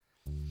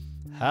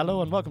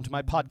Hello and welcome to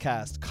my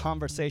podcast,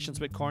 Conversations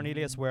with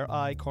Cornelius, where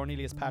I,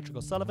 Cornelius Patrick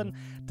O'Sullivan,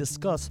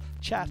 discuss,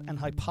 chat and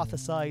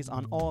hypothesize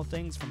on all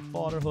things from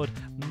fatherhood,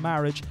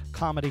 marriage,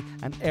 comedy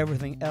and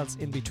everything else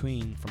in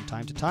between. From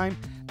time to time,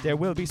 there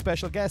will be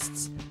special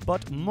guests,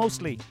 but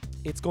mostly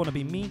it's going to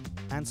be me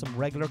and some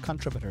regular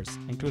contributors,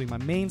 including my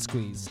main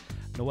squeeze,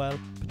 Noelle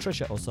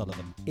Patricia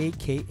O'Sullivan,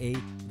 aka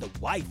the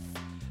wife.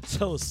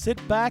 So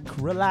sit back,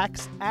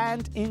 relax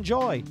and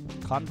enjoy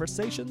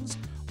Conversations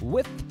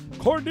with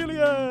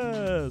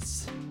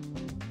Cornelius.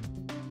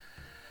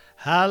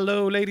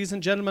 Hello, ladies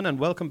and gentlemen, and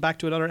welcome back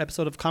to another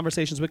episode of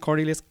Conversations with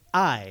Cornelius.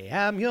 I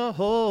am your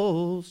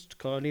host,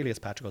 Cornelius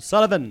Patrick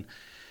O'Sullivan.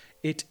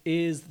 It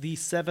is the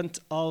 7th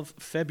of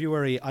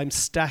February. I'm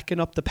stacking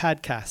up the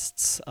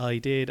podcasts. I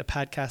did a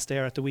podcast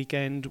there at the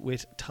weekend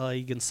with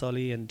Tig and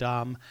Sully and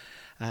Dom.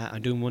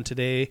 I'm doing one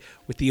today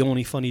with the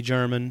only funny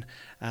German.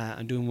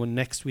 I'm doing one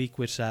next week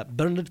with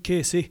Bernard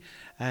Casey.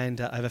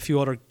 And I have a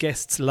few other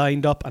guests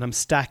lined up and I'm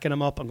stacking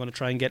them up. I'm going to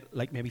try and get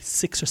like maybe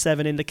 6 or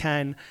 7 in the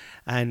can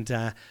and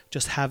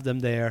just have them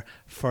there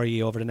for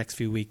you over the next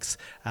few weeks.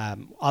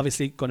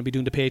 Obviously going to be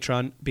doing the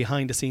Patreon,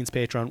 behind the scenes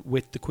Patreon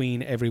with the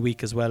Queen every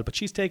week as well. But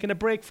she's taking a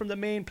break from the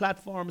main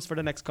platforms for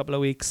the next couple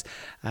of weeks.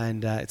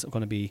 And it's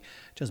going to be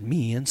just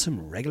me and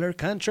some regular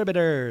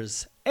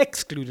contributors,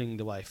 excluding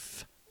the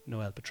wife.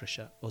 Noelle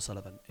Patricia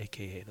O'Sullivan,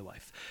 aka the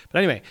wife. But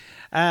anyway,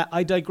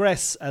 I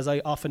digress as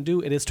I often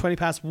do. It is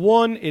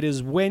 1:20. It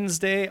is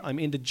Wednesday. I'm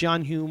in the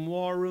John Hume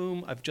War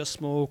Room. I've just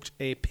smoked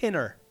a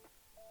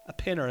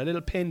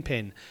little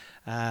pin.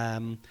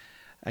 And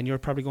you're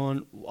probably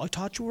going, I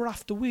thought you were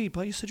off the weed,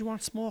 but you said you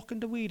weren't smoking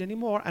the weed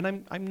anymore.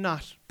 And I'm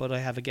not, but I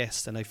have a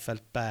guest and I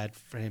felt bad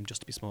for him just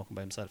to be smoking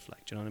by himself.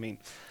 Like, do you know what I mean?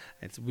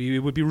 It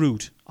would be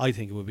rude. I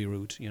think it would be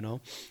rude, you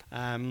know.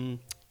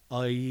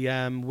 I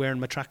am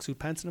wearing my tracksuit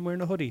pants and I'm wearing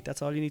a hoodie.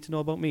 That's all you need to know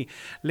about me.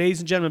 Ladies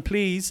and gentlemen,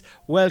 please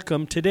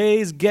welcome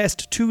today's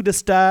guest to the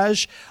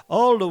stage,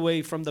 all the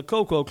way from the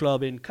Cocoa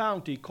Club in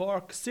County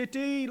Cork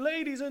City.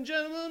 Ladies and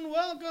gentlemen,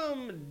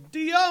 welcome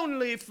the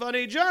only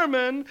funny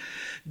German,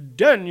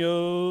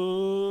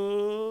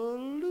 Daniel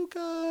Lucas.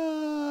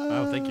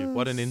 Oh, thank you.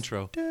 What an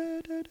intro.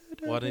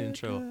 What an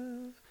intro.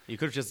 You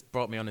could have just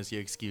brought me on as your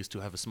excuse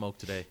to have a smoke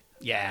today.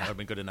 Yeah. That would have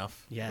been good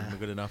enough.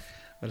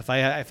 Well,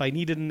 if I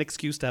needed an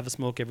excuse to have a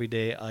smoke every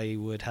day, I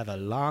would have a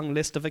long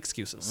list of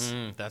excuses.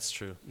 That's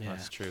true. Yeah.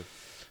 That's true.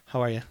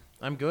 How are you?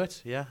 I'm good.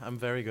 Yeah, I'm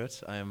very good.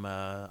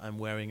 I'm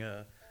wearing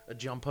a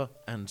jumper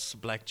and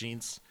black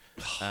jeans.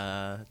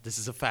 This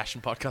is a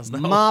fashion podcast now.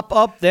 Mop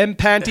up them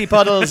panty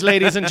puddles,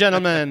 ladies and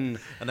gentlemen.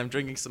 And I'm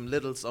drinking some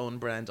Lidl's own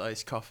brand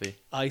iced coffee.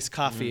 Iced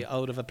coffee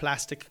out of a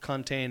plastic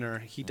container.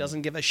 He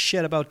doesn't give a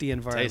shit about the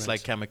environment. Tastes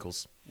like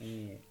chemicals.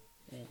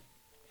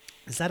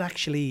 Is that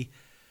actually...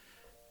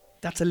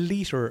 That's a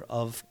litre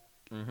of...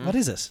 What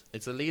is it?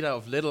 It's a litre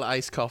of Lidl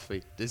iced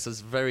coffee. This is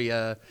very...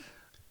 I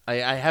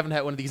haven't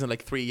had one of these in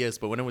like 3 years,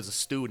 but when I was a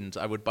student,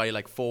 I would buy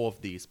like 4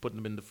 of these, put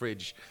them in the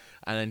fridge,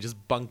 and then just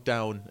bunk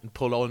down and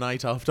pull all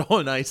night after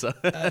all nighter.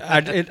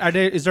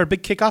 Is there a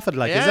big kick off it?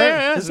 Like,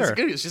 yeah, is there? It's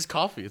good. It's just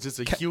coffee. It's just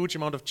a huge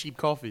amount of cheap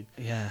coffee.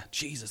 Yeah,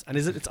 Jesus. And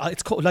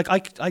it's cold. Like,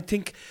 I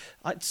think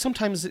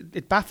sometimes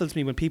it baffles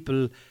me when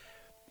people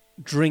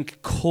drink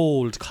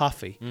cold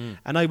coffee.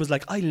 And I was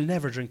like, I'll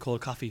never drink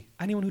cold coffee.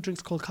 Anyone who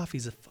drinks cold coffee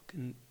is a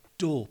fucking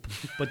dope.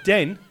 But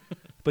then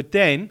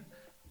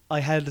I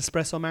had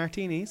espresso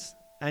martinis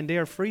and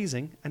they're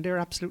freezing and they're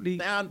absolutely...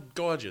 They're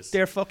gorgeous.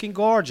 They're fucking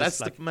gorgeous.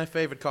 That's my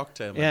favourite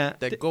cocktail, man. Yeah.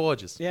 They're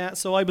gorgeous. Yeah,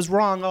 so I was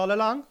wrong all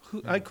along.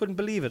 I couldn't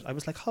believe it. I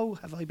was like, how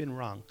have I been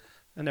wrong?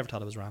 I never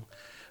thought I was wrong.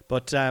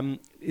 But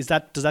does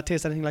that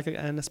taste anything like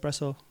an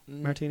espresso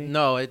martini?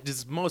 No, it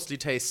just mostly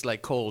tastes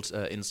like cold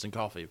instant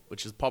coffee,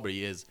 which is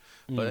probably is.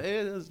 But it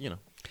is, you know.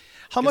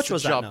 How much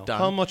was that now? Done.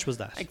 How much was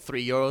that? Like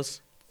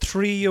 €3.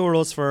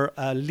 €3 for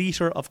a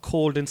litre of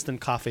cold instant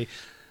coffee.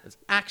 It's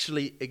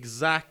actually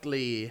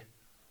exactly...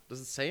 Does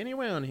it say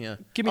anywhere on here?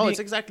 It's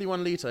exactly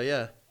 1 litre,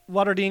 yeah.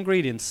 What are the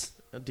ingredients?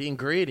 The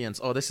ingredients.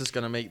 Oh, this is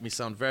going to make me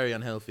sound very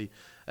unhealthy.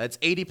 It's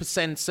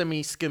 80%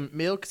 semi-skimmed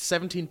milk,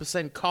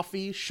 17%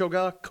 coffee,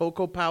 sugar,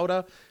 cocoa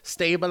powder,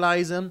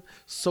 stabilizing,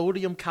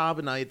 sodium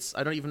carbonates.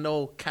 I don't even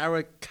know,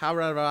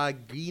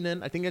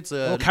 carrageenan. I think it's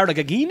a... Oh,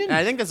 carrageenan?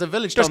 I think there's a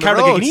village down the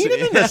road. There's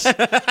carrageenan in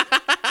it?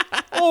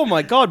 Oh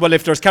my God! Well,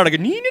 if there's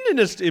carrageenan in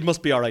it, it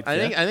must be all right.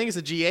 I think it's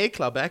a GA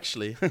club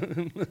actually.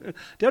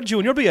 They're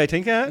junior B, I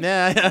think.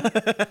 Yeah.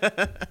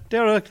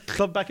 They're a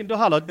club back in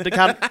Duhallow. The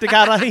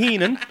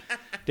Carrageenan.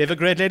 They have a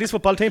great ladies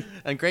football team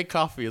and great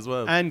coffee as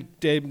well. And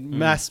they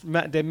mass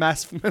produce.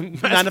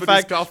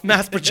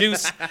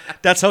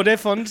 That's how they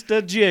fund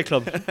the GA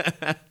club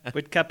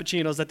with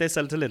cappuccinos that they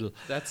sell to Lidl.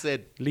 That's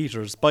it.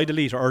 Liters by the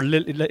litre or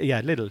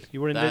Lidl.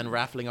 You were in and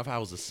raffling of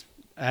houses.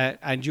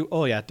 And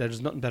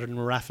there's nothing better than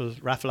raffle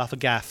off a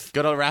gaff.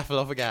 Good old raffle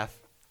off a gaff.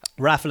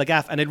 Raffle a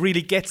gaff, and it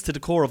really gets to the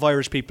core of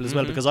Irish people as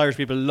well, because Irish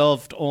people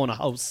love to own a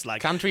house.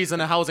 Like countries in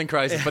a housing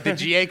crisis, but the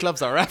GA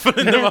clubs are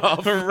raffling them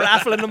off.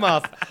 Raffling them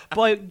off.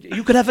 Boy,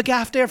 you could have a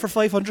gaff there for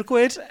 500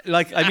 quid.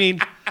 Like, I mean,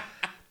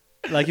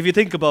 Like if you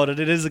think about it,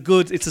 it's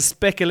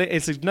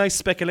a nice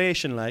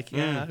speculation. Like,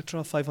 yeah, I'll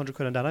throw 500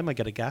 quid on that. I might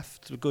get a gaff.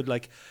 It's a good,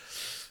 like,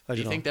 I Do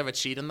you don't know. think they ever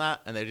cheat in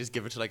that and they just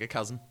give it to like a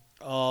cousin?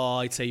 Oh,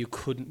 I'd say you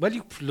couldn't. Well,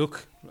 you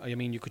look. I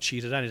mean, you could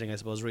cheat at anything, I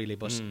suppose, really.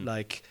 But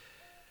like,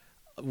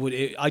 would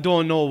it? I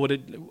don't know. Would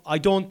it? I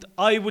don't.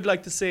 I would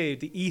like to say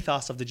the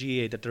ethos of the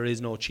GA that there is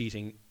no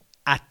cheating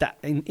at that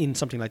in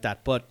something like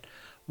that. But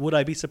would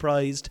I be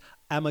surprised?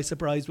 Am I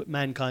surprised with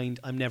mankind?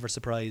 I'm never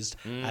surprised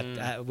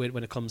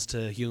when it comes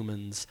to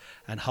humans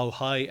and how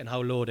high and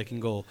how low they can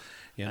go.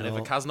 And if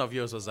a cousin of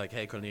yours was like,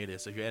 "Hey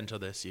Cornelius, if you enter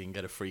this, you can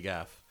get a free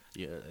gaff,"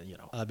 you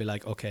know, I'd be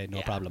like, okay,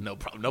 no problem, no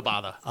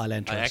bother. I'll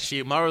enter it.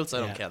 Actually, morals, I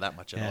don't care that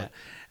much at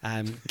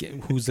all.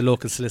 Who's the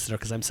local solicitor?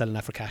 Because I'm selling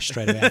that for cash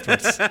straight away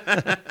afterwards.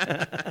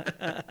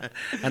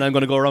 And I'm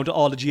going to go around to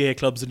all the GA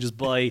clubs and just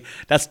buy.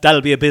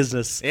 That'll be a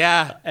business.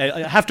 Yeah,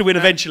 I have to win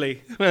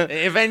eventually.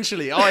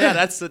 Eventually. Oh yeah,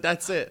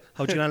 that's it.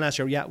 How'd you know last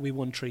year? Yeah, we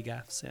won 3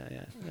 gaffs.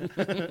 Yeah.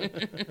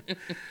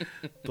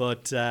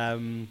 But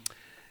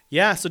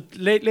yeah, so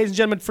ladies and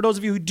gentlemen, for those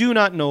of you who do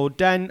not know,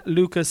 Dan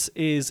Lucas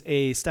is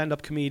a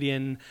stand-up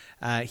comedian.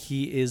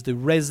 He is the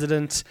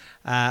resident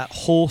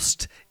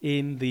host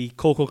in the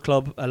Coco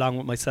Club, along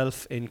with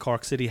myself in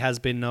Cork City. Has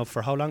been now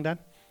for how long, Dan?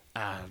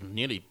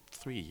 Nearly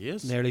 3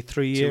 years. Nearly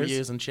 3 years. 2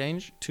 years and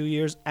change. 2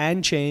 years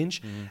and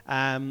change.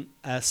 A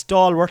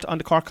stalwart on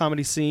the Cork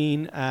comedy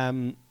scene.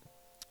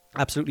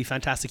 Absolutely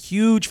fantastic.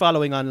 Huge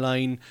following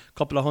online.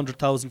 Couple of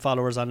 100,000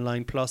 followers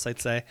online plus,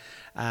 I'd say.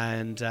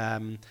 And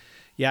a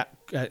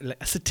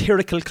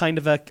satirical kind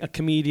of a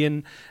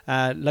comedian.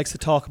 Likes to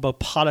talk about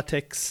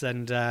politics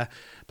and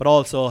but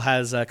also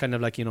has kind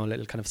of like, you know,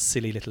 little kind of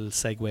silly little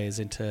segues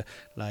into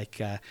like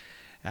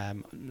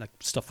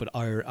stuff with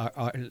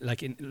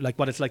like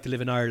what it's like to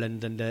live in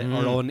Ireland and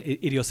our own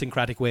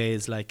idiosyncratic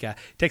ways. Like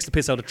takes the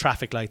piss out of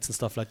traffic lights and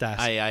stuff like that.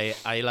 I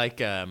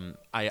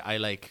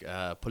like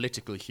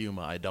political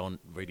humor. I don't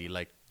really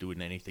like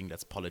doing anything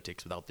that's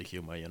politics without the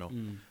humor. You know,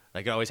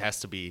 like it always has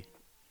to be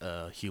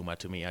humor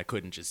to me. I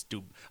couldn't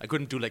do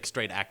like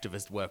straight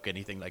activist work,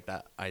 anything like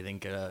that. I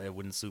think it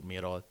wouldn't suit me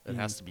at all. It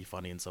has to be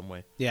funny in some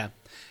way. Yeah,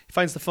 he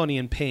finds the funny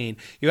in pain.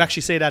 You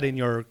actually say that in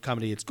your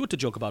comedy. It's good to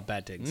joke about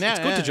bad things. It's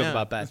good to joke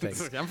about bad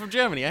things. I'm from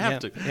Germany. I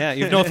have to. Yeah,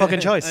 you've no fucking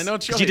choice. I know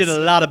choice. You did a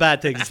lot of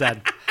bad things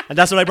then, and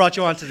that's what I brought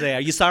you on today.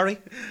 Are you sorry?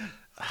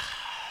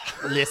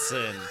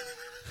 Listen.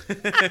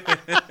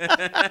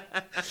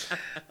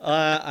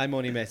 I'm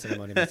only messing.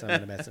 It's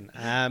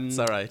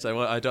all right.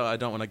 I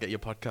don't want to get your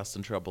podcast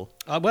in trouble.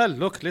 Well,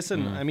 look,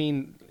 listen. I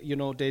mean, you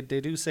know, they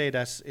do say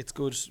that it's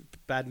good.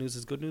 Bad news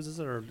is good news, is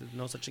it? Or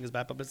no such thing as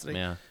bad publicity.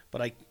 Yeah.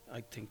 But I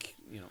think,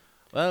 you know.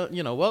 Well,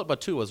 you know, World War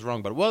II was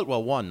wrong, but World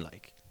War I,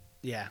 like.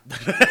 Yeah.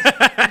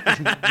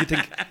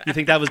 You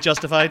think that was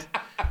justified?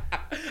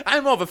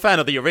 I'm more of a fan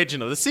of the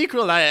original. The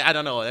sequel, I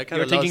don't know.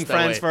 You're thinking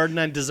Franz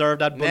Ferdinand deserved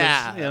that bullet.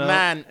 Yeah, you know?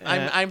 Man.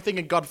 I'm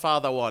thinking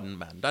Godfather 1,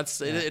 man.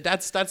 That's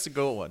a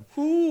good one.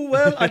 Ooh,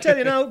 well, I tell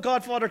you now,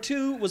 Godfather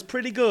 2 was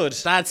pretty good.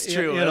 That's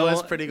true. It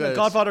was pretty good.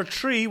 Godfather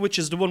 3, which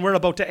is the one we're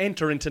about to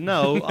enter into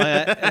now,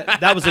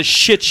 that was a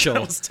shit show.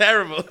 That was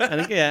terrible.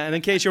 And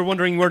in case you're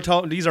wondering,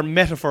 these are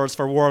metaphors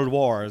for world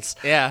wars.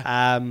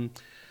 Yeah.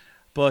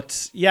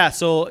 But yeah,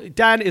 so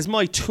Dan is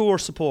my tour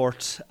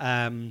support.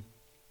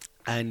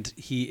 And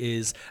he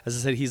is, as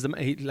I said, he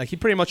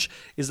pretty much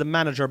is the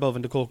manager above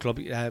in the Coke Club.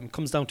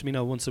 Comes down to me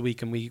now once a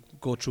week, and we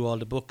go through all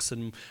the books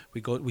and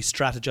we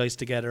strategize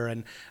together.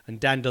 And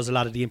Dan does a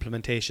lot of the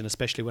implementation,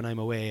 especially when I'm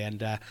away.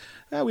 And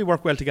we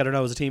work well together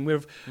now as a team.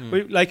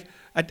 We like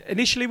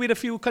initially we had a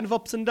few kind of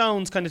ups and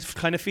downs, kind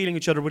of feeling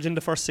each other within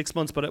the first 6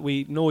 months, but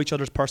we know each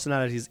other's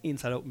personalities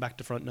inside out and back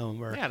to front now.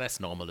 And that's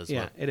normal as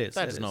well. Yeah, it is.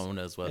 That's normal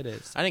as well. It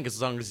is. I think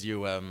as long as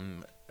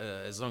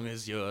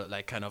you're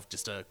like kind of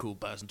just a cool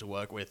person to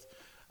work with,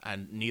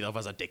 and neither of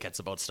us are dickheads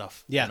about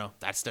stuff. Yeah. You know,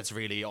 that's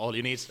really all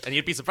you need. And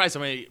you'd be surprised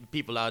how many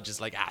people are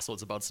just like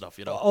assholes about stuff,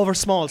 you know. Over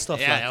small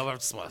stuff. Yeah, over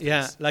small things.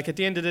 Yeah, like at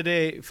the end of the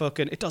day,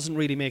 it doesn't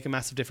really make a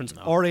massive difference.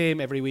 No. Our aim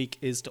every week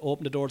is to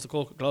open the doors of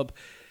Coca Club,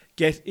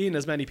 get in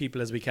as many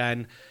people as we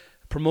can,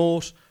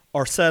 promote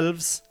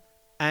ourselves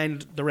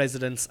and the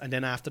residents, and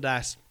then after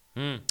that,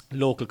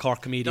 local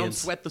Cork comedians. Don't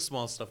sweat the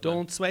small stuff.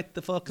 Don't sweat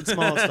the fucking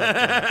small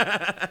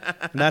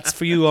stuff. And that's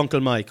for you, Uncle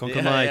Mike.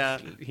 Uncle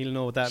Mike, he'll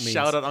know what that means.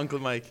 Shout out Uncle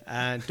Mike.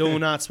 And do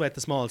not sweat the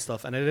small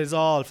stuff. And it is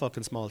all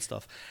fucking small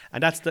stuff.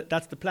 And that's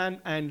the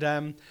plan.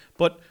 And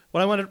but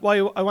why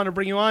I want to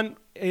bring you on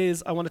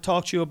is I want to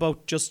talk to you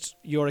about just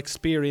your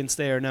experience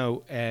there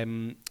now.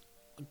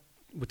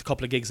 With a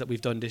couple of gigs that we've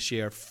done this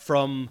year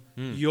from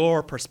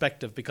your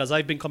perspective, because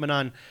I've been coming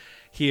on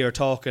here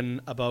talking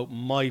about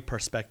my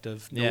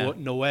perspective.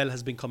 Noelle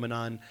has been coming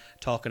on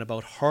talking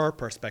about her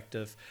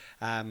perspective.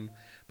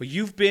 But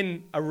you've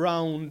been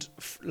around,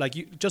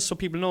 just so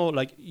people know,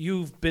 like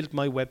you've built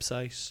my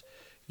website.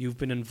 You've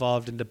been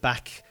involved in the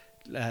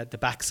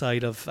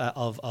backside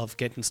of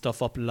getting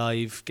stuff up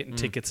live, getting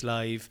tickets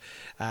live.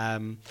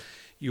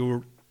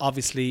 You're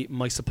obviously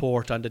my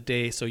support on the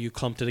day. So you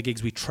come to the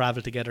gigs, we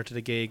travel together to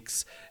the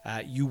gigs,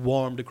 you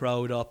warm the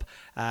crowd up,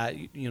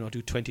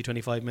 do 20,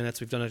 25 minutes.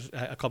 We've done it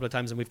a couple of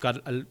times, and we've got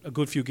a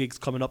good few gigs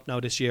coming up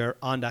now this year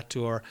on that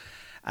tour.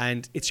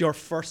 And it's your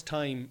first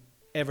time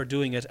ever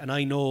doing it, and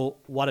I know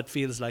what it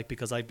feels like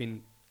because I've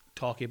been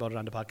talking about it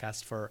on the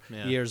podcast for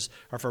years,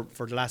 or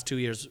for the last 2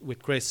 years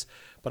with Chris.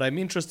 But I'm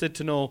interested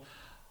to know,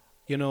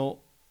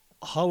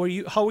 how are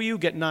you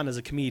getting on as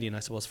a comedian, I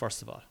suppose,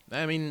 first of all?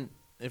 I mean,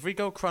 if we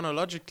go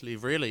chronologically,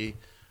 really,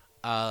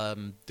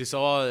 this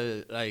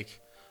all,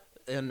 like,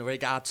 in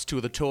regards to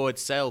the tour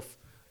itself,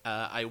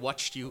 I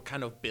watched you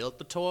kind of build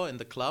the tour in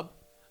the club.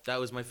 That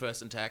was my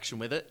first interaction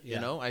with it, you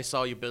know? I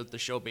saw you build the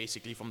show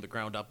basically from the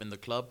ground up in the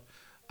club.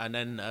 And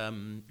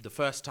then the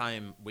first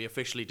time we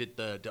officially did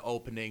the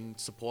opening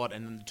support,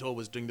 and then the tour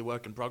was doing the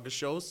work in progress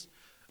shows,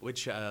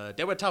 which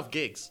they were tough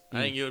gigs.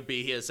 I think you would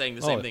be here saying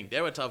the same thing.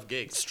 They were tough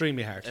gigs.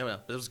 Extremely hard. Yeah,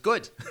 well, it was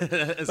good.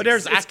 It's but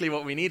exactly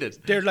what we needed.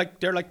 They're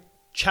like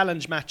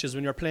challenge matches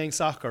when you're playing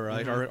soccer,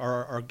 right?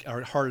 Or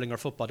hurling or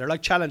football. They're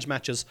like challenge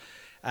matches,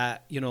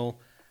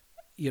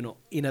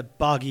 in a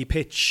boggy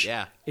pitch,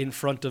 in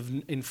front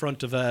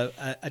of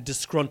a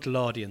disgruntled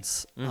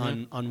audience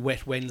on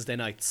wet Wednesday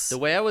nights. The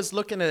way I was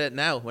looking at it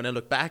now, when I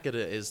look back at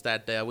it, is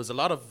that there was a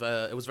lot of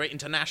it was very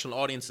international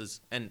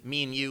audiences, and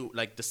me and you,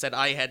 like the set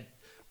I had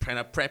kind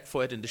of prepped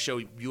for it, and the show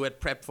you had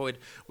prepped for it,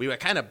 we were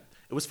kind of.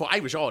 It was for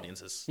Irish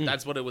audiences.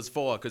 That's what it was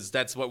for, because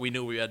that's what we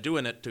knew we were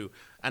doing it to.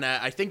 And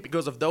I think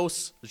because of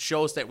those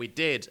shows that we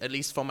did, at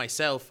least for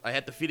myself, I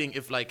had the feeling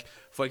if, like,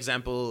 for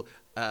example,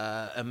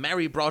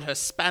 Mary brought her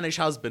Spanish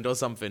husband or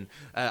something,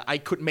 I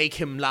could make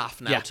him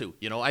laugh now too.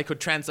 I could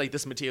translate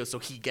this material so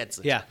he gets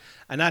it. Yeah,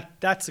 and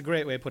that's a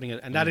great way of putting it.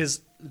 And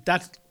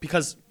that's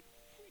because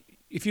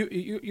if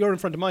you're in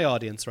front of my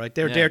audience, right?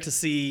 They're there to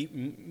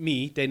see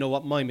me. They know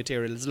what my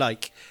material is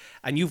like.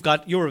 And you've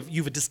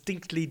a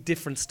distinctly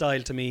different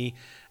style to me,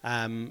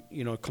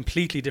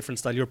 completely different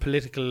style. Your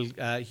political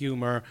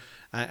humor,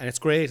 and it's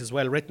great. It's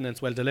well written, and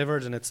it's well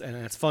delivered, and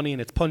it's funny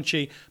and it's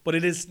punchy. But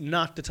it is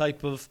not the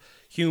type of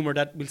humor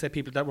that we'll say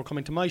people that were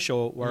coming to my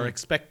show were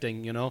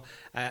expecting.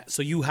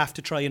 So you have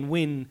to try and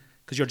win,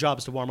 because your job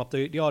is to warm up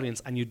the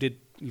audience, and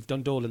you've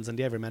done Dolan's and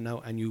the Everyman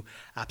now, and you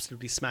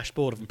absolutely smashed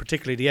both of them,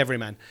 particularly the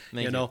Everyman.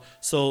 Thank you.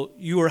 So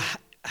you are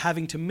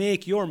having to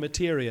make your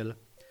material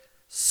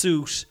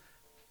suit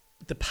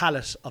the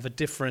palette of a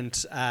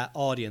different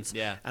audience.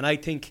 Yeah. And I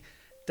think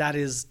that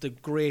is the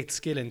great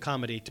skill in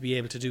comedy, to be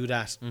able to do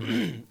that.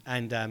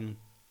 And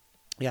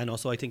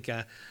so I think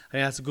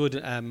that's a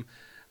good.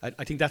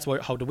 I think that's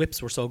how the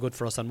whips were so good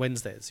for us on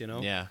Wednesdays.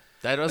 Yeah,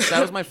 that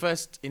was my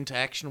first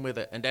interaction with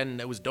it, and then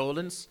it was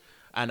Dolan's,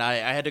 and I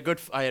had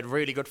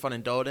really good fun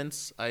in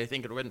Dolan's. I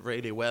think it went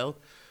really well.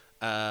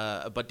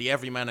 But the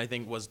Everyman, I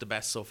think, was the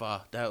best so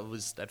far.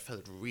 That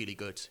felt really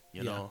good.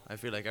 You know, I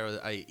feel like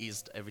I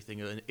eased everything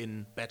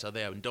in better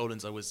there. In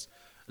Dolan's, I was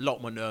a lot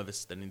more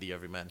nervous than in the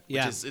Everyman.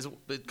 Yeah, because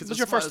it was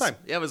your first time.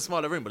 Yeah, it was a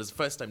smaller room, but it's the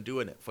first time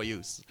doing it for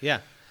use. Yeah.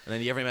 And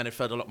then the Everyman, it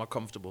felt a lot more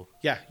comfortable.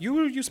 Yeah,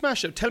 you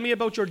smashed it. Tell me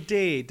about your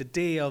day, the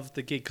day of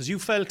the gig,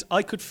 because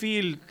I could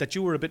feel that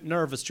you were a bit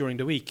nervous during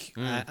the week,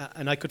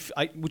 and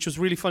which was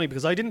really funny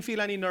because I didn't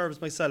feel any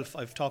nerves myself.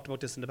 I've talked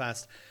about this in the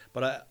past,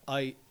 but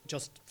I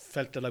just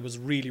felt that I was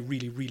really,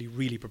 really, really,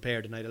 really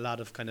prepared, and I had a lot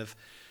of kind of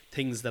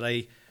things that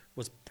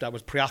was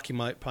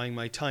preoccupying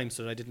my time,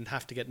 so that I didn't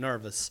have to get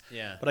nervous.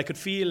 Yeah. But I could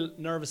feel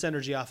nervous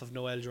energy off of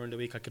Noel during the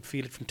week. I could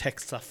feel it from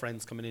texts off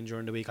friends coming in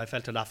during the week. I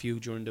felt it off you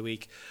during the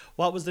week.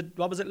 What was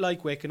it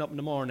like waking up in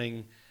the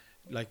morning?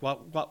 Like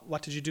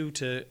what did you do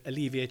to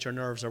alleviate your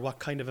nerves, or what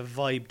kind of a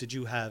vibe did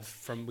you have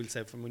from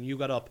when you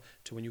got up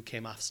to when you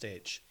came off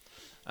stage?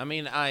 I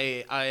mean,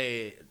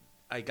 I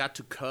got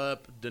to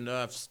curb the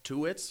nerves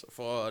to it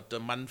for the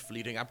month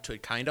leading up to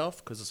it, kind of,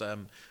 because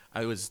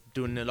I was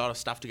doing a lot of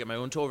stuff to get my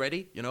own tour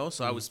ready,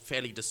 so I was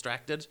fairly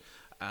distracted,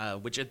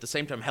 which at the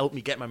same time helped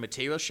me get my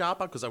material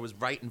sharper, because I was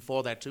writing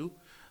for that too.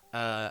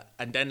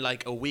 And then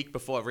like a week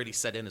before it really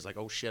set in, it's like,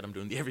 oh shit, I'm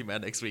doing the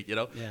Everyman next week,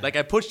 Yeah. Like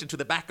I pushed it to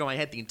the back of my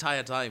head the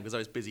entire time because I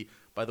was busy.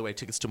 By the way,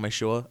 tickets to my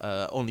show,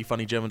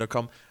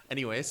 onlyfunnygerman.com.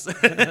 Anyways.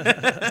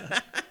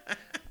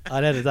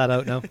 I'll edit that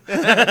out now.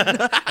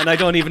 And I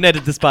don't even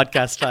edit this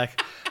podcast,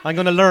 like. I'm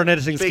going to learn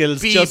editing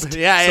skills just so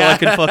I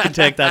can fucking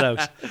take that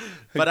out.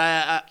 But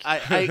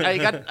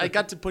I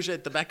got to push it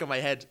at the back of my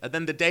head. And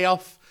then the day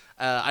off,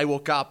 I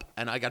woke up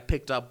and I got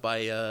picked up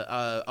by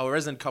our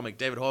resident comic,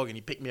 David Horgan.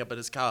 He picked me up in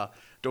his car,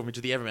 drove me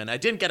to the Everyman. I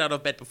didn't get out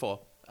of bed before.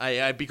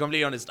 I'll be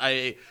completely honest.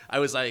 I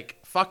was like,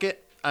 fuck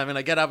it. I'm going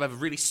to get up, I have a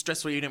really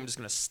stressful evening. I'm just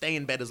going to stay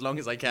in bed as long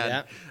as I can.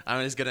 Yeah.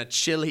 I'm just going to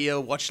chill here,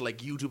 watch like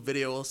YouTube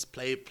videos,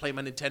 play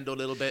my Nintendo a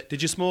little bit.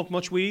 Did you smoke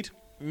much weed?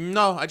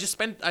 No, I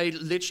didn't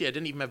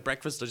even have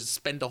breakfast. I just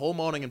spent the whole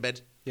morning in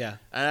bed. Yeah.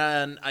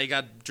 And I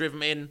got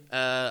driven in.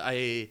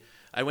 I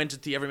went to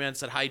the Everyman,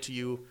 said hi to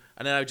you.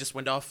 And then I just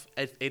went off,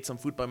 ate some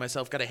food by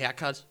myself, got a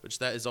haircut, which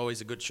that is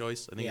always a good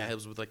choice. I think it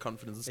helps with like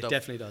confidence and It stuff.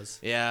 definitely does.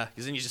 Yeah,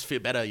 because then you just feel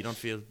better. You don't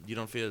feel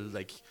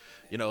like,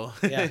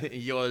 Yeah.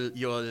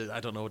 you're I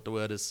don't know what the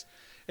word is.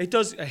 It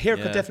does. A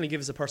haircut Yeah. definitely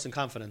gives a person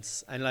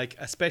confidence, and like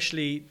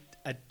especially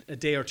a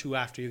day or two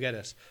after you get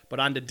it. But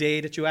on the day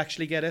that you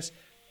actually get it,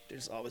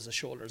 there's always a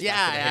shoulders. back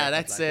Yeah, with a yeah, haircut,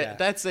 that's like, it. yeah.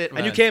 That's it, man.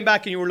 And you came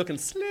back and you were looking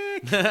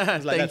slick. I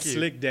was like, Thank that's you.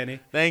 slick,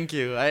 Denny. Thank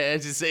you. I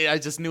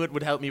just knew it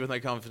would help me with my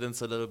confidence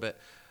a little bit.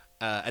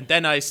 And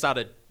then I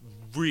started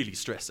really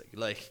stressing.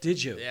 Like,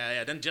 Did you?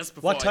 Yeah. Then just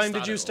before What time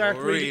did you start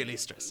really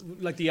stressing?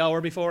 Like the hour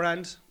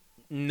beforehand?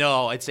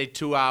 No, I'd say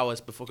 2 hours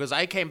before, because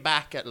I came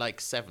back at like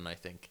 7, I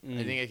think.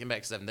 I think I came back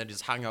at 7, then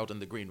just hung out in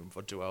the green room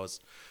for 2 hours.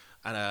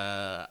 And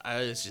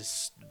I was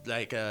just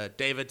like,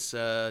 David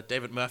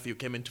Murphy, who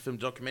came in to film a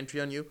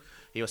documentary on you,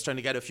 he was trying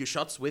to get a few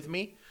shots with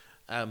me.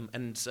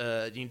 And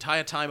the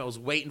entire time I was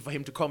waiting for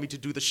him to call me to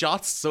do the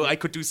shots so I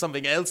could do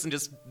something else and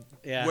just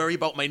worry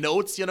about my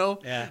notes,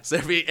 Yeah. So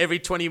every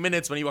 20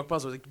 minutes when he walked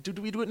past, I was like, do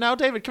we do it now,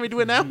 David? Can we do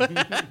it now?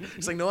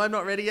 He's like, no, I'm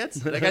not ready yet.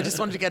 Like, I just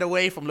wanted to get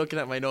away from looking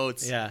at my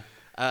notes. Yeah.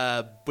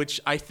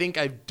 Which I think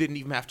I didn't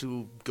even have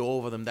to go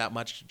over them that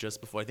much just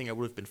before. I think I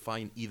would have been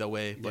fine either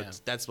way. But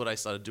that's what I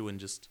started doing,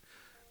 just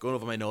going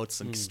over my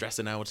notes and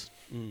stressing out.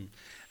 And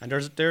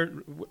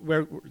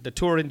where the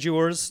tour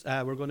endures.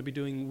 We're going to be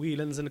doing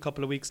Whelan's in a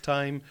couple of weeks'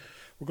 time.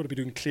 We're going to be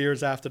doing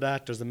Clears after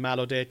that. There's a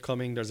Mallow date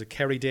coming. There's a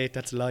Kerry date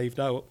that's live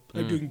now.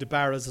 I'm doing the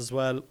Barras as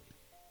well.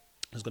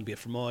 There's going to be a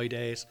Fermoy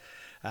date.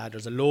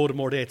 There's a load of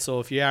more dates. So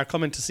if you are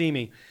coming to see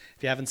me,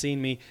 if you haven't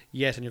seen me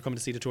yet and you're coming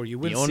to see the tour, you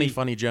will see.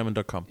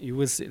 TheOnlyFunnyGerman.com. You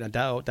will see.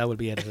 That will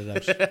be edited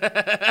out.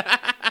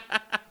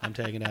 I'm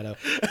taking that out.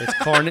 It's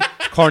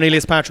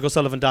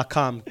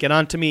CorneliusPatrickO'Sullivan.com. Get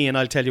on to me and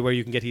I'll tell you where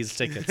you can get his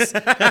tickets.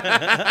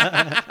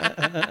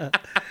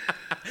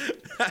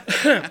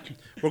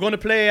 We're going to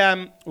play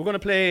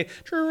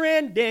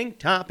Trending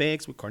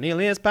Topics with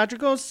Cornelius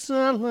Patrick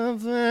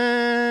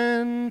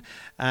O'Sullivan.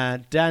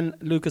 Dan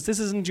Lucas, this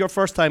isn't your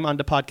first time on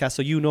the podcast,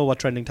 so you know what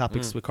Trending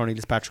Topics with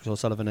Cornelius Patrick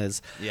O'Sullivan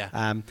is.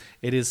 Yeah.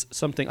 It is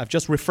something, I've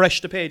just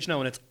refreshed the page now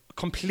and it's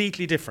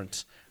completely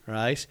different,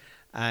 right?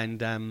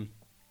 And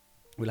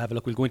we'll have a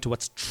look. We'll go into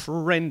what's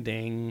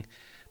trending.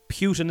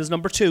 Putin is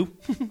number 2.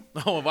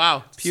 Oh,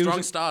 wow.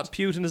 Strong start.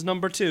 Putin is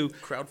number 2.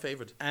 Crowd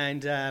favorite.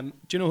 And do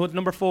you know what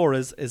number 4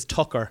 is? Is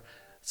Tucker.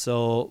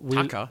 So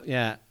Tucker?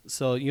 Yeah.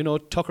 So you know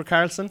Tucker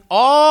Carlson?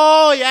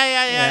 Oh,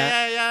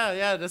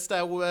 yeah. That's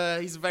that.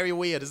 He's very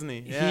weird, isn't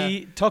he?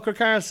 Yeah. Tucker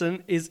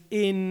Carlson is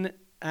in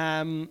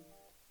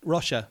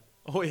Russia.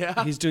 Oh,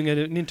 yeah. He's doing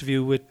an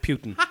interview with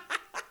Putin.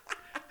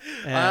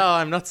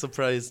 I'm not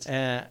surprised.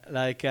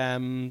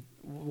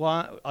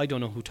 What I don't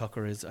know who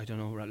Tucker is. I don't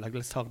know. Like,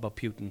 let's talk about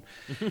Putin.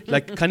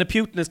 Like, kind of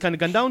Putin has kind of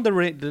gone down the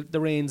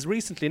reins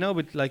recently now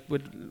with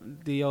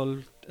the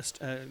old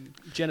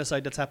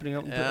genocide that's happening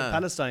out in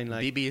Palestine.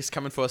 Like, BB is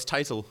coming for his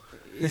title.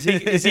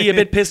 Is he a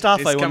bit pissed off?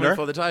 He's I wonder. coming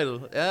for the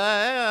title.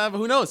 Yeah, but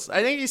who knows?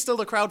 I think he's still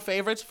the crowd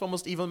favorite for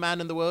most evil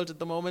man in the world at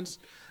the moment.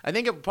 I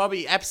think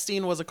probably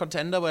Epstein was a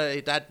contender,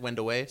 but that went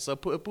away. So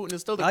Putin is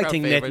still the crowd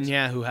favorite. I think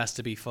Netanyahu has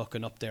to be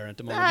fucking up there at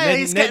the moment. Yeah,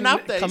 he's getting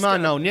up there. Come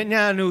on now,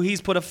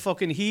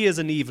 Netanyahu. He is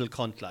an evil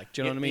cunt. Like,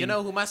 do you know what I mean? You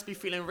know who must be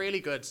feeling really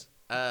good?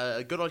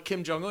 Good old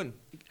Kim Jong-un.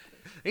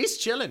 He's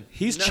chilling.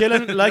 He's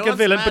chilling like a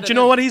villain, but you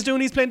know what he's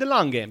doing? He's playing the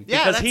long game.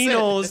 Yeah, because he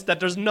knows that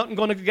there's nothing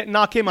going to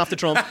knock him off the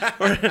throne.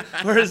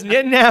 Whereas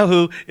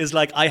Netanyahu is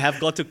like, I have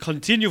got to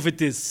continue with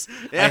this.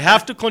 I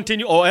have to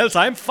continue or else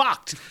I'm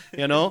fucked.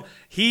 You know?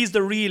 He's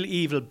the real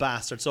evil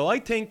bastard. So I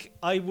think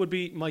I would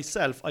be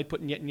myself, I'd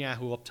put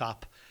Netanyahu up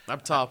top.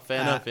 Up top,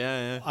 fair enough,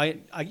 yeah.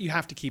 You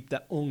have to keep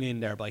that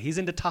in there, he's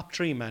in the top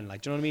 3, man.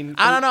 Like, do you know what I mean?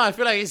 I don't know. I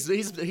feel like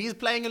he's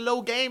playing a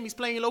low game. He's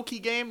playing a low key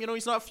game. You know,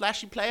 he's not a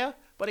flashy player,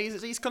 but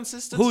he's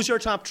consistent. Who's your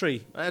top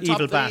 3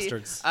 evil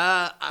bastards?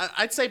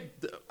 I'd say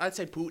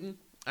Putin.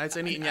 I'd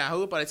say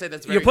Netanyahu, but I'd say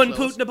that's very You're putting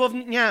close. Putin above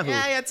Netanyahu?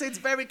 Yeah, I'd say it's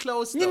very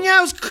close.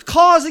 Netanyahu's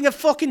causing a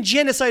fucking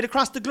genocide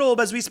across the globe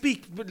as we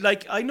speak. But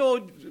like, I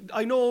know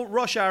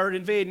Russia are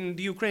invading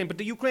the Ukraine, but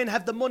the Ukraine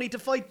have the money to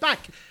fight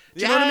back.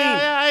 Do you know what I mean?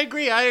 Yeah, I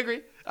agree.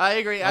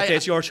 Okay,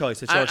 it's your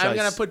choice. I'm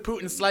going to put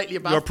Putin slightly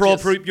above. You're pro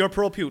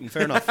Putin.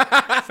 Fair enough.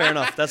 Fair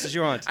enough. That's what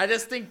you want. I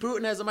just think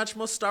Putin has a much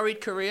more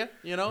storied career.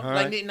 You know,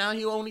 now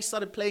he only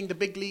started playing the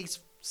big leagues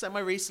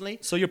semi-recently.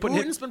 So you're putting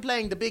Putin's been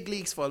playing the big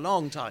leagues for a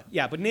long time.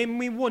 Yeah, but name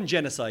me one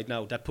genocide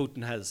now that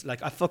Putin has, like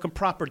a fucking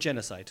proper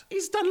genocide.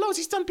 He's done loads.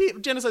 He's done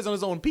genocides on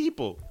his own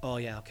people. Oh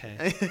yeah,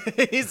 okay.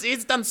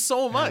 he's done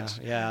so much.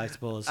 Yeah, I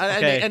suppose.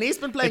 And he's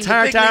been playing. It's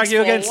hard to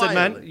argue against it,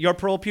 man. You're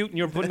pro Putin.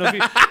 You're putting up.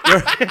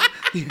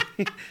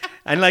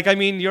 And like, I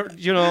mean,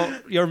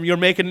 you're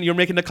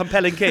making a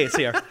compelling case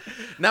here.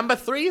 Number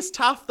 3 is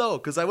tough though,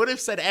 because I would have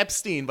said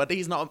Epstein, but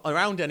he's not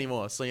around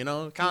anymore,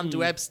 so can't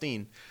do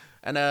Epstein.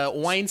 And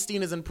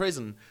Weinstein is in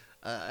prison,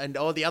 and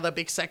all the other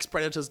big sex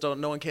predators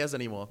no one cares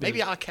anymore.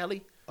 Maybe R.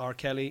 Kelly. R.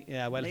 Kelly,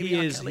 yeah. Well, Maybe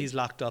he's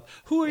locked up.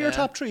 Who are your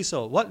top 3?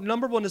 So, what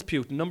number 1 is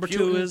Putin? Number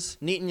 2 is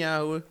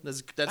Netanyahu.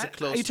 That's a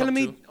close. Are you telling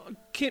me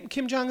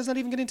Kim Jong is not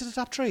even getting into the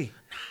top 3?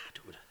 Nah,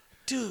 dude.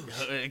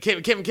 Dude.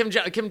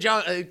 Kim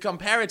Jong,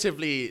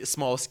 comparatively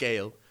small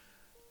scale.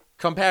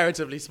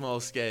 Comparatively small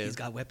scale. He's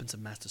got weapons of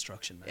mass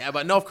destruction, man. Yeah,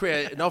 but North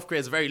Korea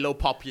is a very low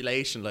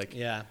population, like.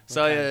 Yeah.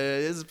 So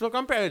okay. it's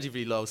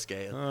comparatively low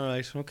scale. All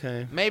right.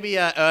 Okay. Maybe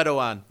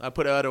Erdogan. I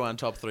put Erdogan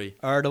top 3.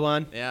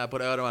 Erdogan. Yeah, I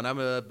put Erdogan. I'm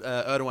a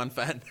Erdogan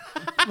fan.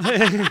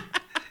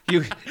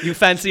 You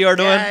fancy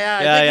Erdogan? Yeah.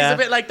 I think he's a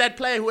bit like that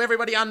player who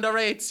everybody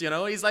underrates. You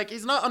know, he's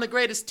not on the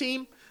greatest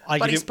team.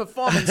 But he's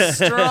performing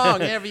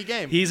strong every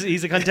game.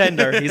 He's a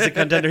contender.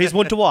 He's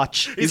one to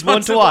watch. He's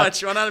one to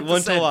watch. 100%.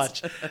 One to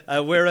watch.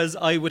 Whereas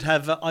I would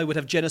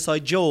have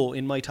Genocide Joe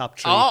in my top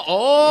 3.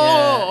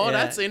 Oh,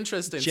 that's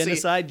interesting.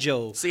 Genocide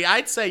Joe. See,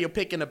 I'd say you're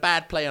picking a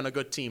bad player on a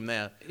good team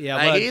there. Yeah,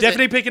 well,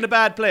 definitely picking a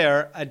bad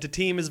player, and the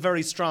team is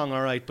very strong.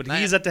 All right, but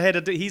he's at the head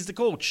of he's the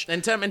coach.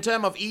 In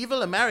term of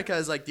evil, America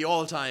is like the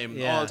all-time.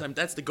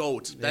 That's the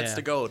GOAT. That's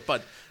the GOAT.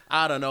 But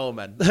I don't know,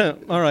 man.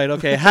 All right,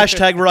 okay.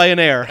 Hashtag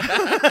Ryanair.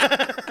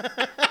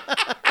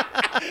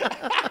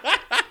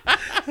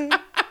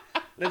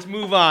 Let's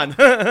move on.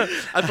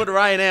 I'd put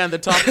Ryanair in the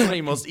top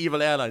 3 most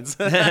evil airlines.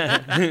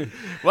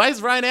 Why is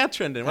Ryanair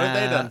trending? What have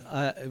they done?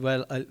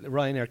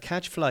 Ryanair,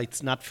 catch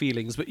flights, not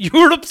feelings, but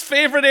Europe's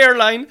favourite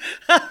airline.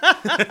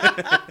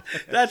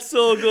 That's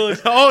so good.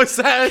 Oh,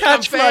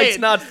 catch flights,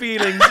 not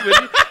feelings.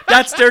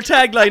 That's their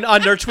tagline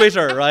on their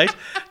Twitter, right?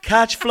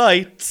 Catch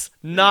flights,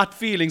 not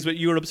feelings, with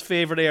Europe's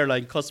favourite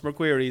airline. Customer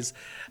queries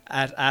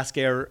at Ask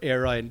Air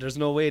Ryan. There's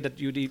no way that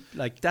you'd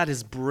like that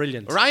is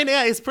brilliant.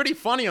 Ryanair is pretty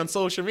funny on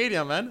social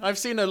media, man. I've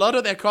seen a lot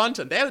of their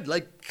content. They're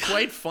like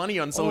quite funny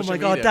on social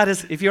media. Oh my god, that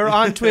is, if you're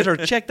on Twitter,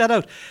 check that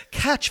out.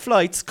 Catch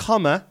flights,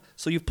 comma,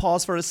 so you've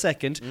paused for a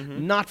second,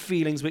 not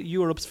feelings, with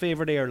Europe's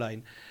favourite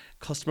airline.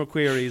 Customer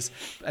queries,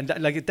 and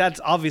that's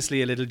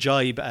obviously a little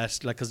jibe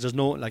at, like, because there's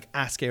no, like,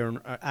 Ask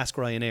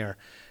Ryanair.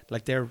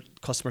 Like, their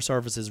customer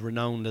service is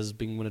renowned as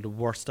being one of the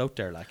worst out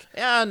there, like.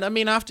 Yeah, and I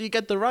mean, after you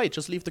get the right,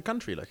 just leave the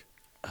country, like.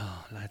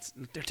 Oh, lads,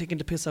 they're taking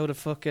the piss out of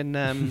fucking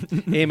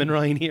Eamon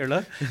Ryan here,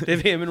 like. They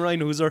have Eamon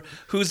Ryan,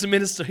 who's the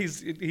minister.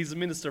 He's the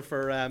minister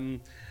for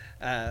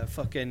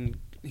fucking.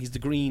 He's the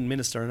Green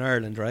Minister in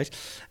Ireland, right?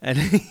 And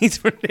they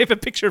have a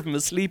picture of him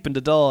asleep in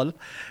the Dáil.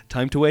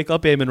 Time to wake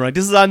up, Eamon Ryan.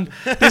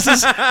 This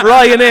is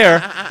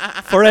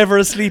Ryanair, forever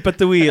asleep at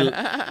the wheel.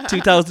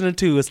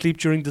 2002, asleep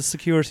during the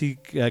security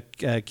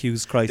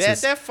queues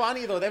crisis. They're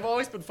funny though. They've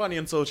always been funny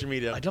on social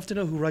media. I'd love to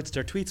know who writes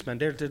their tweets, man.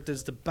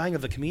 There's the bang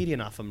of a comedian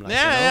off them. Like,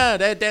 yeah.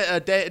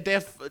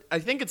 I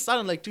think it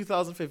started in like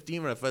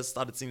 2015 when I first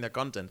started seeing their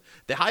content.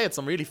 They hired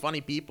some really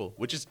funny people,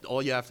 which is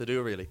all you have to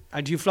do, really.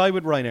 And do you fly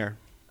with Ryanair?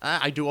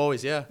 I do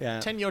always, yeah.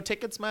 10-year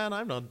tickets, man.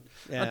 I'm not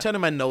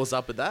turning my nose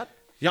up at that.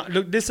 Yeah,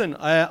 look, listen.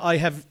 I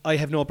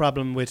have no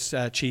problem with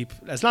cheap,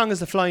 as long as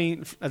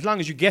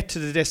you get to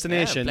the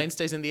destination. Yeah, plane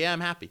stays in the air,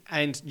 I'm happy.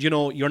 And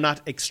you're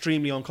not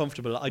extremely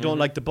uncomfortable. I don't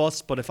like the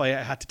bus, but if I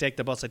had to take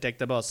the bus, I take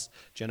the bus.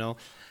 Do you know?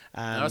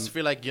 I also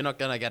feel like you're not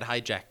gonna get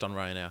hijacked on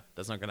Ryanair.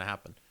 That's not gonna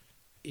happen.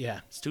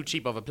 Yeah, it's too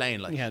cheap of a plane.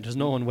 Like, yeah, there's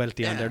no one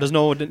wealthy on there. There's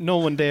no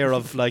one there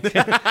of like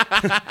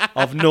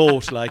of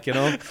note, like, you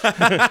know.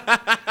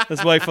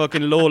 That's why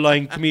fucking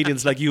low-lying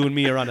comedians like you and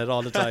me are on it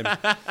all the time.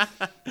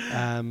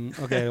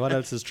 Okay, what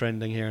else is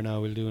trending here now?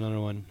 We'll do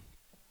another one.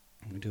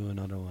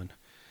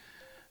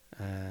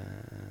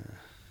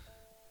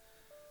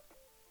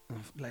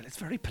 It's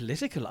very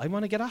political. I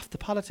want to get off the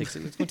politics.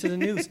 Let's go to the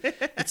news.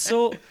 It's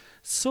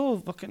so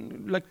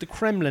fucking, like, the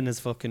Kremlin is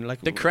fucking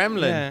like the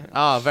Kremlin. Yeah.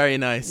 Oh, very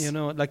nice. You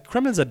know, like,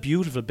 Kremlin's a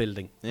beautiful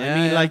building. Yeah, I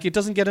mean, like, it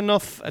doesn't get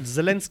enough.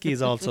 Zelensky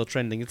is also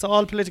trending. It's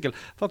all political.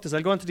 Fuck this.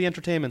 I'll go into the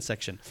entertainment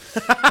section.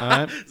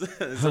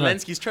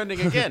 Zelensky's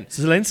trending again.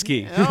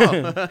 Zelensky.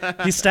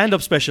 Oh. His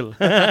stand-up special.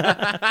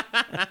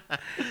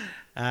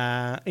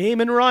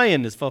 Eamon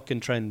Ryan is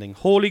fucking trending.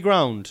 Holy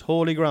ground.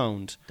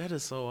 That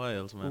is so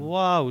wild, man.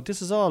 Wow, this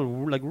is all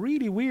like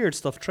really weird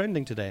stuff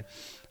trending today.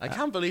 I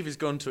can't believe he's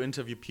going to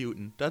interview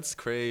Putin. That's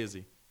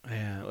crazy.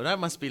 Yeah, well, that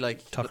must be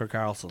like Tucker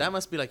Carlson. That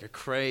must be like a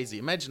crazy.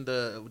 Imagine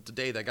the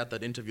day they got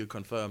that interview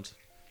confirmed.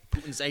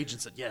 Putin's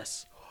agent said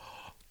yes.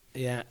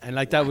 Yeah, and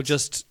like that would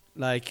just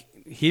like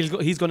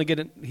he's going to get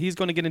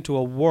into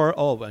a world.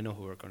 Oh, I know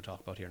who we're going to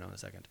talk about here now in a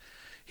second.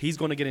 He's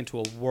going to get into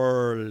a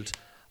world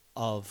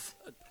of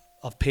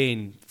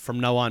pain from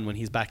now on when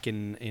he's back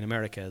in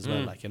America as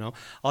well, like, you know.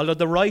 Although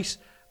the right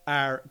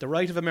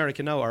of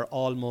America now are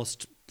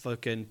almost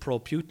fucking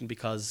pro-Putin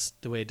because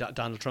the way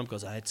Donald Trump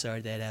goes, I'd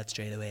sort that out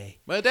straight away.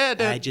 Well,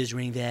 I'd just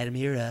ring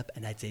Vladimir up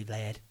and I'd say,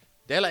 Vlad.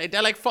 They're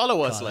like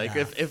follow us. Like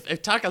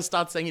if Tucker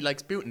starts saying he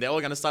likes Putin, they're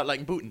all gonna start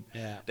liking Putin.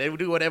 Yeah. They will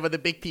do whatever the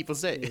big people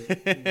say.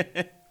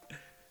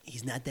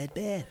 He's not that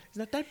bad. He's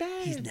not that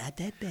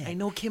bad. I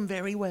know Kim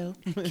very well.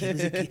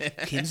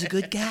 Kim's a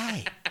good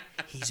guy.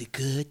 He's a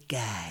good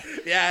guy.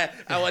 Yeah,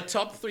 our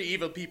top 3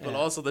 evil people,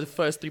 also the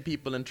first 3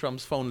 people in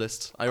Trump's phone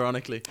list,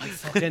 ironically.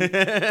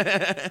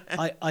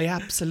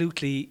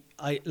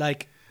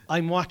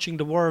 I'm watching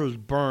the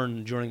world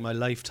burn during my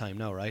lifetime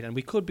now, right? And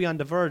we could be on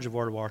the verge of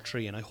World War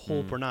III, and I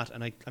hope we're not.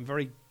 And I'm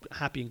very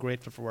happy and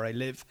grateful for where I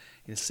live,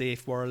 in a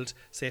safe world,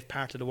 safe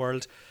part of the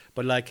world.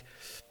 But like,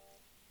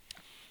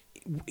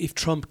 if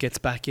Trump gets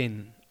back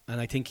in, and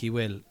I think he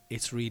will,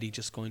 it's really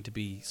just going to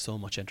be so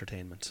much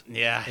entertainment.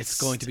 Yeah, It's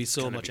going to be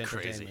so gonna much be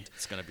crazy. entertainment.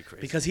 It's gonna be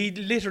crazy. Because he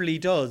literally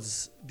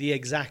does the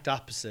exact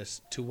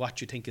opposite to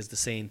what you think is the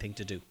sane thing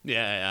to do.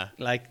 yeah.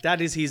 Like, that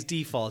is his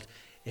default.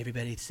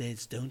 Everybody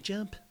says, don't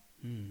jump.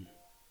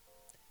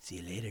 See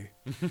you later.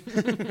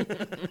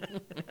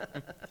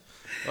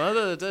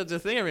 Well, the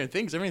thing everyone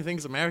thinks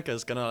America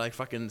is gonna like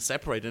fucking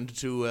separate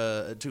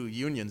into two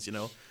unions, you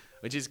know,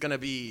 which is gonna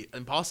be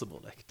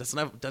impossible. Like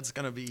that's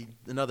gonna be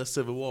another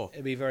civil war.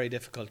 It'd be very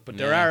difficult. But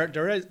Yeah.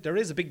 there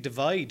is a big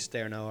divide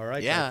there now, all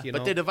right? Yeah, Like, you but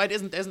know, the divide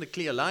isn't a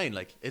clear line.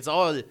 Like it's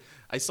all.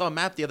 I saw a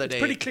map the other it's day.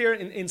 pretty clear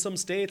in some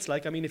states.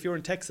 Like, I mean, if you're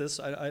in Texas,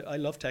 I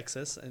love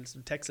Texas, and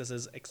Texas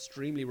is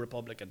extremely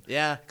Republican.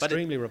 Yeah,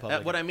 Extremely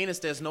Republican. What I mean is,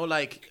 there's no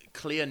like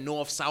clear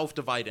north-south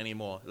divide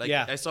anymore. Like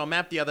Yeah. I saw a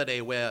map the other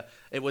day where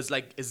it was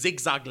like a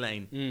zigzag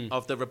line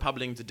of the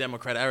Republican to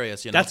Democrat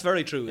areas. You know, That's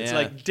very true. It's Yeah.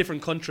 like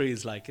different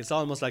countries. Like, it's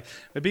almost like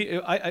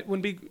it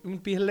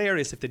wouldn't be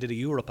hilarious if they did a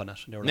Europe on it.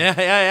 And they were like,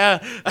 yeah.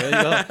 there you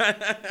go,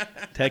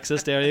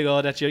 Texas. There you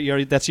go. That's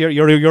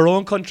your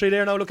own country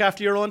there now. Look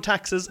after your own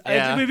taxes.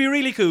 Yeah. It would be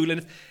really cool.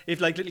 And if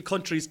like little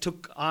countries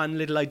took on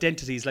little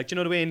identities, like, you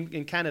know the way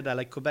in Canada,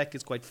 like Quebec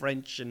is quite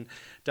French, and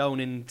down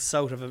in the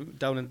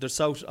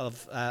south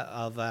of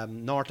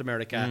North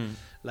America,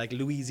 like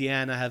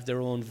Louisiana have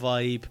their own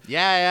vibe.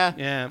 Yeah.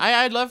 Yeah.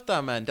 I loved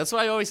that, man. That's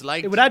why I always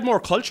liked. It would add more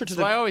culture to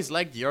That's why I the. always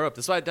liked Europe.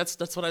 That's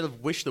what I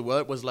wish the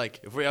world was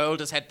like. If we all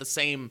just had the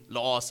same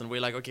laws and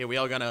we're like, okay, we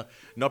all gonna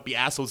not be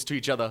assholes to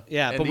each other.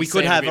 Yeah, in but we these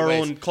could same have weird our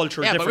ways. own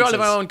cultural Yeah, but we all have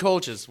differences. our own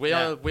cultures. We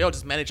Yeah. all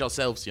just manage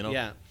ourselves, you know.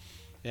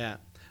 Yeah,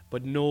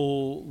 but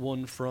no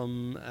one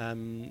from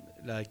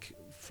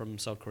from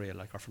South Korea,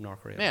 like, or from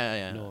North Korea.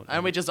 Yeah. No,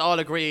 And we just all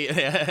agree.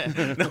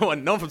 no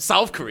one from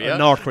South Korea.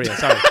 North Korea.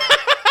 Sorry,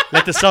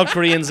 let the South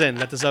Koreans in.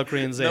 No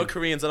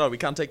Koreans at all. We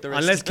can't take the risk.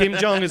 Unless Kim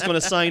Jong is going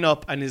to sign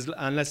up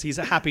unless he's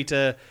happy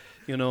to,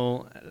 you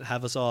know,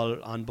 have us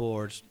all on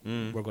board,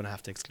 we're going to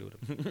have to exclude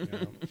him.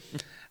 You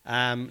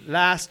know.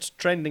 Last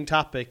trending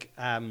topic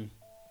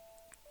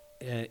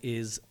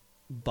is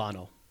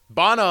Bono.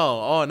 Bono.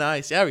 Oh,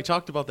 nice. Yeah, we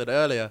talked about that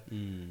earlier.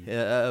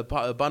 Yeah,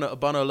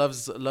 Bono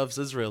loves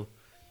Israel.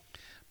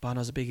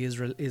 Bono's a big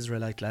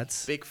Israelite,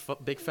 lads. Big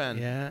fan.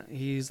 Yeah,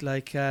 he's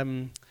like,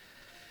 I'm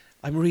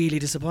really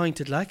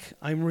disappointed. Like,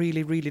 I'm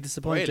really, really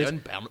disappointed. Really?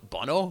 And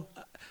Bono?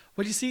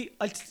 Well, you see,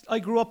 I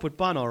grew up with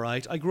Bono,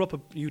 right? I grew up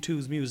with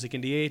U2's music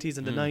in the 80s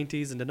and the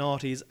 90s and the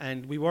noughties,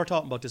 and we were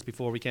talking about this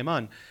before we came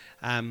on.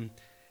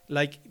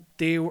 Like,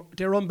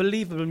 they're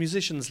unbelievable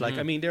musicians. Like,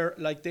 I mean,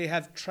 they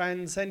have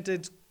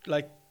transcended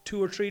like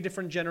 2 or 3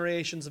 different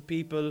generations of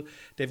people.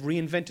 They've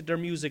reinvented their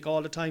music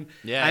all the time.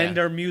 Yeah. And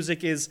their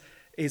music is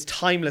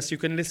timeless. You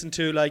could listen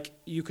to like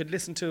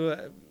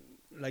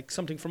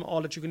something from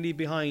All That You Can Leave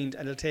Behind,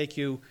 and it'll take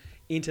you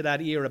into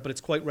that era, but it's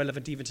quite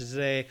relevant even to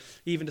today.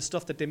 Even the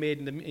stuff that they made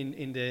in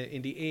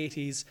the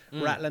 80s,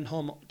 Rattle and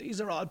Hum, these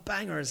are all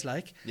bangers,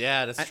 like.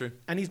 Yeah, that's true.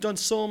 And he's done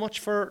so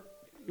much for,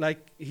 like,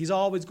 he's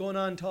always going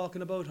on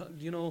talking about,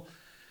 you know,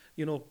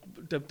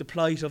 the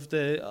plight of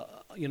the,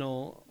 you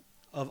know,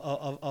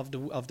 of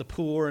the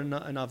poor and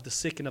of the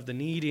sick and of the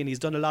needy, and he's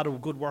done a lot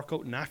of good work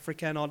out in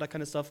Africa and all that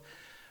kind of stuff.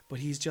 But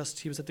he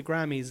was at the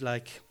Grammys,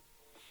 like,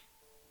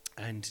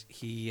 and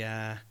he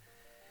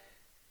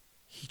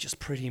just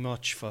pretty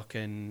much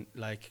fucking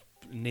like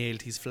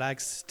nailed his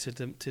flags to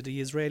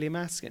the Israeli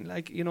mask, and,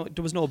 like, you know,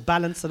 there was no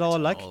balance at all.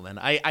 Like, oh man,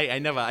 I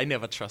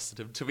never trusted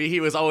him. To me, he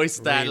was always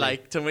that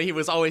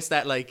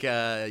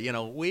you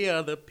know, we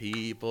are the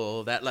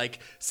people, that like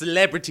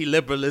celebrity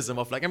liberalism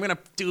of like, I'm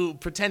gonna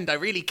pretend I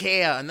really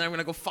care, and then I'm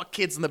gonna go fuck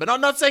kids in the bed.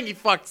 I'm not saying he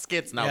fucks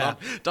kids now. Yeah.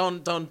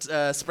 Don't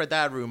spread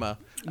that rumor.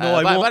 no,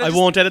 I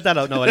won't edit that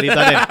out. No, I'll leave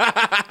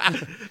that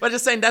in. But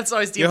just saying, that's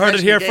always the You heard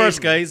it impression here he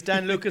first, gave me. guys.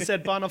 Dan Lucas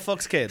said Bono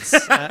fucks kids. You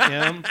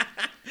know?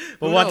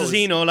 But Who what does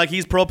he knows? know? Like,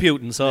 he's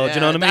pro-Putin, so do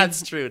you know what I mean?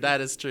 That's true. That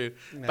is true.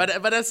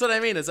 But that's what I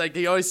mean. It's like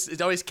it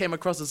always came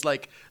across as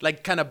like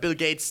kind of Bill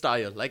Gates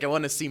style. Like, I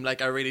want to seem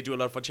like I really do a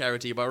lot for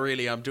charity, but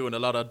really I'm doing a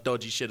lot of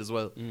dodgy shit as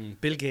well.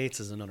 Bill Gates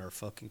is another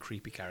fucking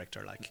creepy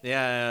character. Like,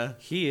 Yeah.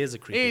 he is a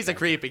creepy. He's a character.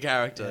 creepy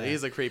character. Yeah.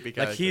 He's a creepy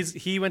Like, character.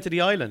 he went to the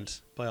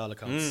island by all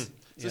accounts.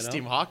 It's you just know?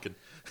 Steve Hawking.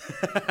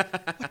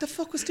 What the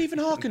fuck was Stephen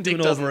Hawking Dick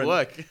doing doesn't over it?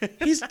 work.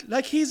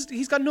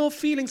 He's got no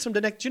feelings from the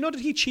neck. Do you know that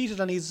he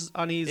cheated on his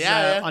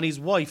Yeah. on his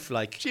wife?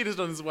 Like, Cheated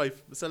on his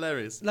wife. It's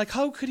hilarious. like,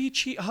 how could he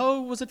cheat? How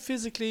was it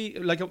physically?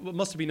 Like, it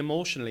must have been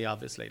emotionally,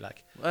 obviously.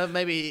 Like, Well,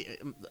 maybe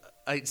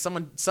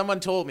someone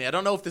told me. I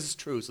don't know if this is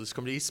true. So it's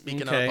completely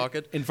speaking out of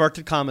pocket.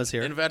 Inverted commas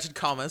here. Inverted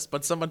commas,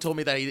 but someone told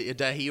me that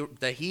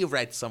he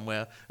read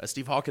somewhere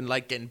Steve Hawking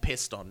liked getting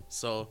pissed on.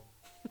 So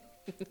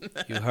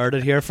You heard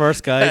it here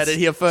first, guys. Heard it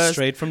here first.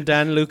 Straight from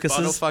Dan Bono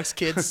Lucas's, fucks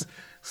kids.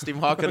 Steve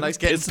Hawking likes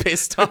getting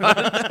pissed on.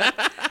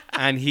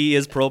 and he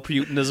is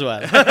pro-Putin as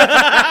well.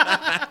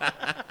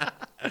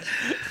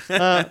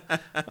 All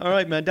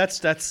right, man.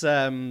 That's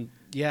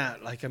yeah.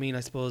 Like, I mean, I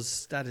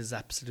suppose that is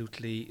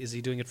absolutely. Is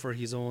he doing it for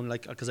his own?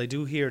 Like, because I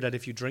do hear that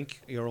if you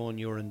drink your own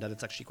urine, that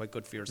it's actually quite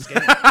good for your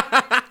skin.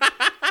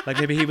 Like,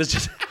 maybe he was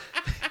just.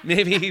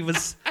 Maybe he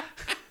was.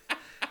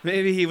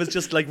 Maybe he was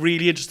just like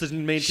really interested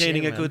in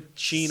maintaining Shit, a man. good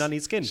sheen on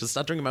his skin. Should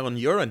start drinking my own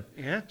urine.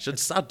 Yeah. Should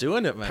start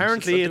doing it, man.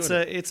 Apparently, Should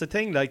start doing it's a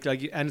thing like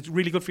and it's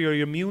really good for your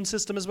immune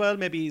system as well.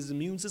 Maybe his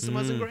immune system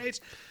wasn't great,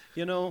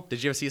 you know.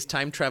 Did you ever see his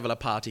time traveler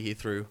party he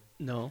threw?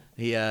 No.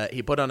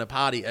 He put on a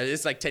party.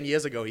 It's like 10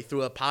 years ago. He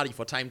threw a party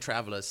for time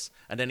travelers,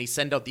 and then he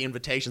sent out the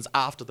invitations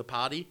after the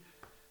party.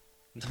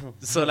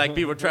 So like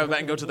people would travel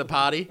back and go to the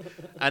party,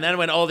 and then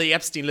when all the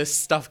Epstein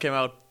list stuff came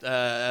out,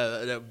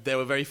 there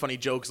were very funny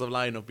jokes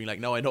online of being like,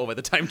 "No, I know why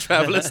the time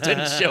travelers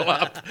didn't show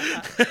up."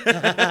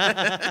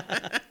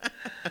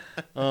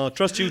 Oh,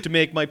 trust you to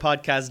make my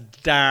podcast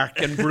dark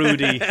and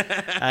broody.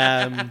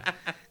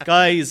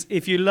 Guys,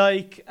 if you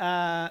like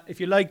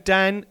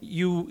Dan,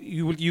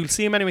 you'll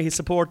see him anyway. He's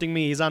supporting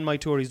me. He's on my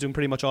tour. He's doing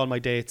pretty much all my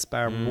dates,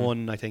 bar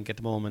one, I think, at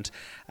the moment.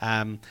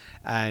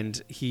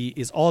 And he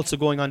is also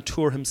going on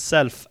tour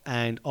himself,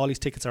 and all his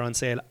tickets are on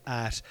sale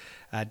at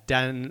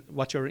Dan.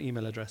 What's your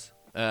email address?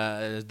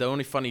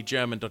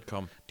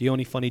 TheOnlyFunnyGerman.com.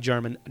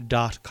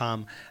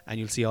 TheOnlyFunnyGerman.com, and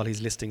you'll see all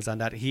his listings on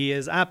that. He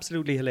is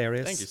absolutely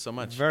hilarious. Thank you so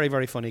much. Very,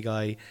 very funny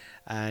guy,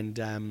 and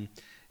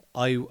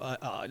I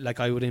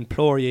would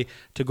implore you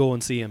to go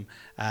and see him.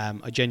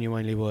 I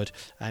genuinely would.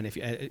 And if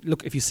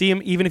you see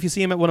him, even if you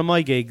see him at one of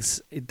my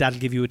gigs, that'll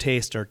give you a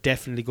taster.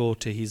 Definitely go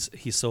to his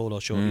solo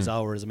show. His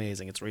hour is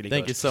amazing. It's really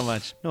Thank good. you so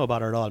much. No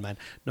bother at all, man.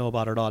 No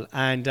bother at all.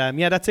 And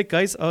yeah, that's it,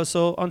 guys.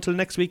 So until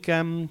next week.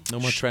 No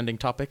more trending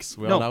topics.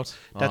 We're all out.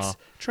 That's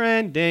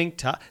trending.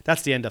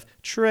 That's the end of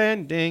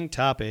Trending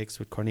Topics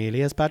with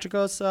Cornelius Patrick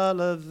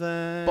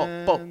O'Sullivan.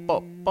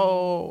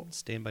 Bo.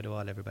 Staying by the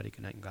wall, everybody.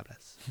 Good night and God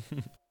bless.